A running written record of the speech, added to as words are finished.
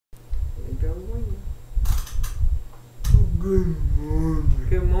go when. Good morning.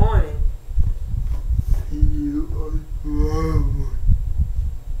 Good morning. You are probably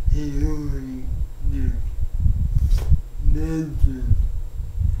hearing this message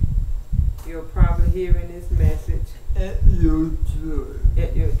You're probably hearing this message at your church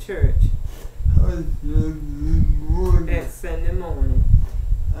at your church on Sunday morning. at Sunday morning.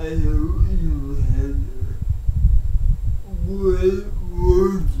 I hope you had a great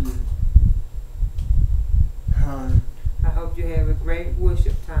worship time. I hope you have a great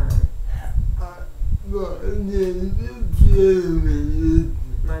worship time. My name is Jeremy.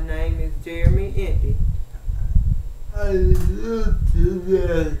 My name is Jeremy Empie. I'm here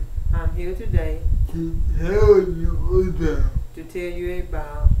today I'm here today to tell you to tell you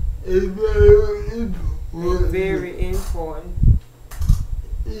about a very a important very important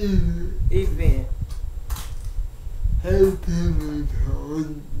event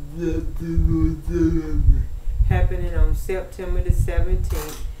happening on September the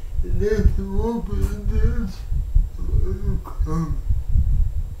 17th. This will be this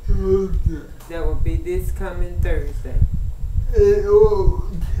Thursday. That will be this coming Thursday. It will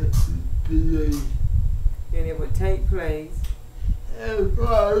take place And it will take place at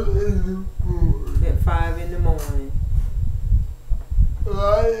 5 in the morning. at 5 in the morning.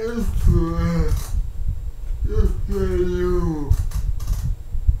 Right in front of the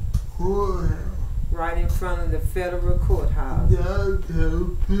courthouse. Right in front of the federal courthouse,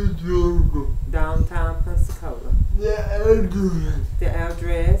 Downtown Pensacola. downtown Pensacola. The address The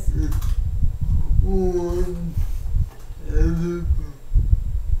address is 1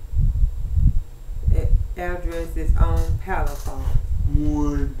 address is on Palafox.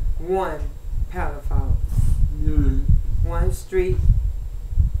 1 Palafox. 1 Street.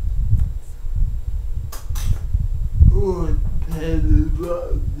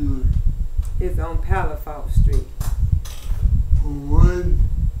 It's on Palafox Street. 1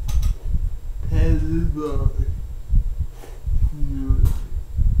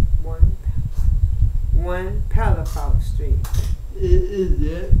 1 Palafox Street. It is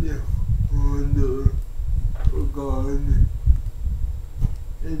at the corner of Garden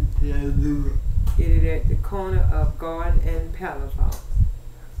and Taylor. It is at the corner of Garden and Palafox.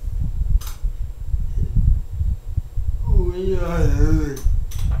 We are having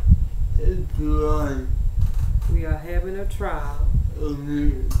a trial We are having a trial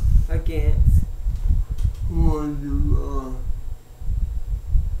against against one of our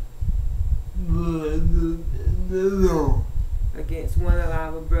brothers in the Lord. against one of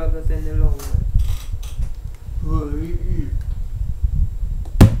our brothers in the Lord.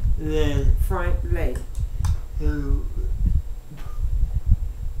 Frank Lake, who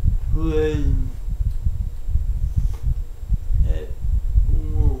prayed at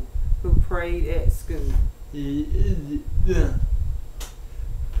school. who prayed at school. He is the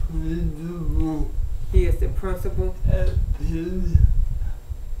principal He is the principal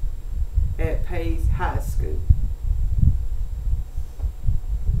at Pace High School.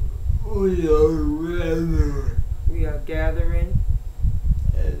 We are gathering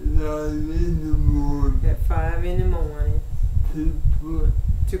at 5 in the morning at 5 in the morning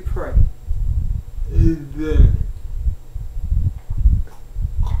to pray.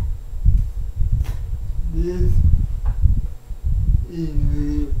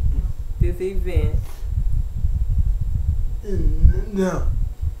 This event is not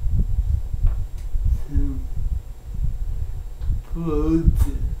to protest,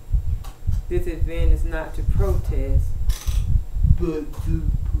 This event is not to protest, but to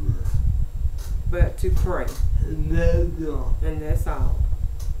pray. but to pray. And that's all. And that's all.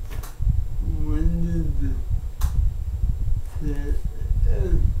 When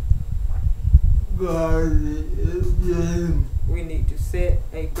We need to set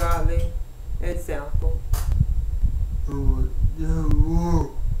a godly example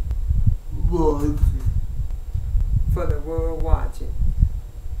for the world watching.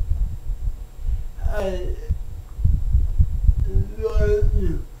 I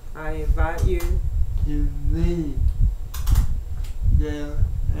invite you to be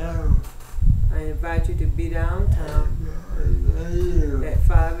downtown. I invite you to be downtown at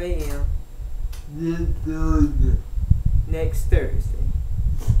 5 a.m. next Thursday.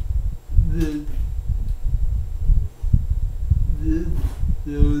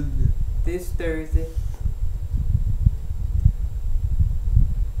 This Thursday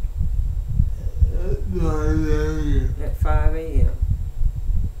at 5 a.m.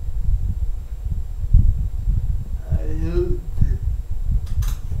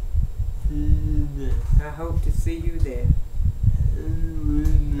 I hope to see you there.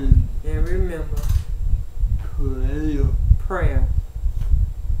 And remember, prayer,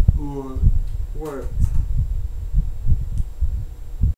 Work. work.